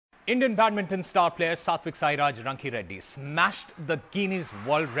Indian badminton star player Satwiksairaj Rankireddy smashed the Guinness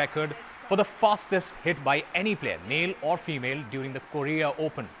world record for the fastest hit by any player, male or female, during the Korea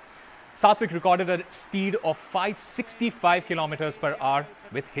Open. Satwik recorded a speed of 565 kilometers per hour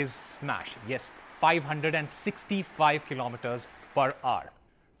with his smash. Yes, 565 kilometers per hour.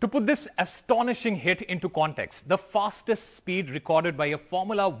 To put this astonishing hit into context, the fastest speed recorded by a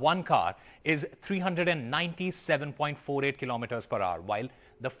Formula 1 car is 397.48 kilometers per hour, while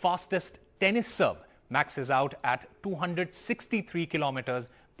the fastest tennis serve maxes out at 263 kilometers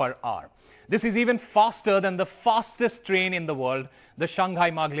per hour. This is even faster than the fastest train in the world, the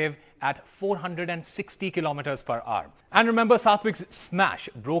Shanghai Maglev, at 460 kilometers per hour. And remember, Satwik's smash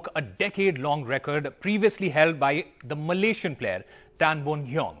broke a decade-long record previously held by the Malaysian player Tan Boon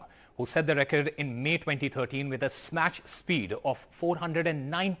Heong, who set the record in May 2013 with a smash speed of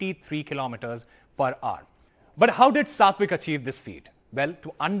 493 kilometers per hour. But how did Satwik achieve this feat? Well,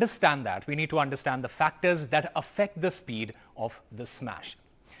 to understand that, we need to understand the factors that affect the speed of the smash.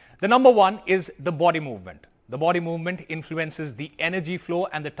 The number one is the body movement. The body movement influences the energy flow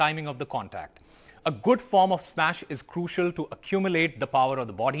and the timing of the contact. A good form of smash is crucial to accumulate the power of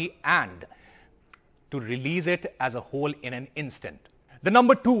the body and to release it as a whole in an instant. The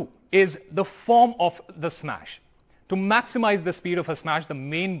number two is the form of the smash. To maximize the speed of a smash, the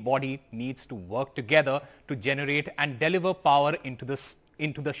main body needs to work together to generate and deliver power into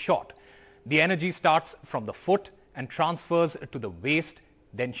the shot. The energy starts from the foot and transfers to the waist,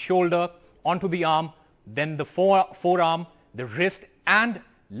 then shoulder, onto the arm, then the forearm, the wrist, and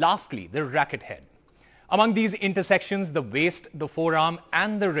lastly, the racket head. Among these intersections, the waist, the forearm,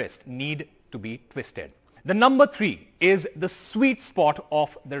 and the wrist need to be twisted. The number three is the sweet spot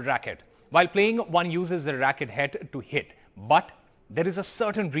of the racket. While playing, one uses the racket head to hit, but there is a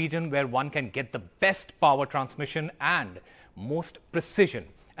certain region where one can get the best power transmission and most precision,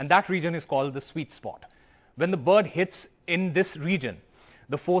 and that region is called the sweet spot. When the bird hits in this region,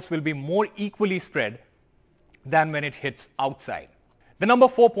 the force will be more equally spread than when it hits outside. The number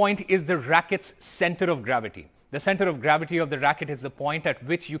 4 point is the racket's center of gravity. The center of gravity of the racket is the point at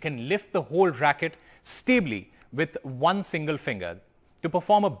which you can lift the whole racket stably with one single finger. To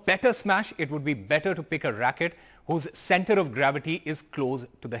perform a better smash, it would be better to pick a racket whose center of gravity is close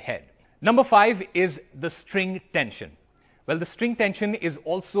to the head. Number 5 is the string tension. Well, the string tension is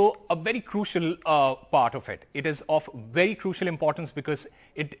also a very crucial part of it. It is of very crucial importance because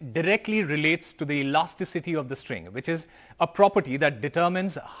it directly relates to the elasticity of the string, which is a property that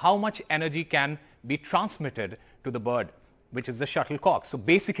determines how much energy can be transmitted to the bird, which is the shuttlecock. So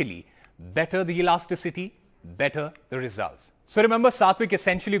basically, better the elasticity, better the results. So remember, Satwik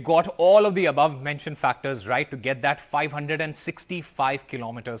essentially got all of the above mentioned factors right to get that 565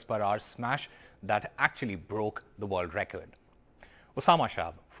 kilometers per hour smash that actually broke the world record. Osama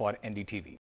Shah for NDTV.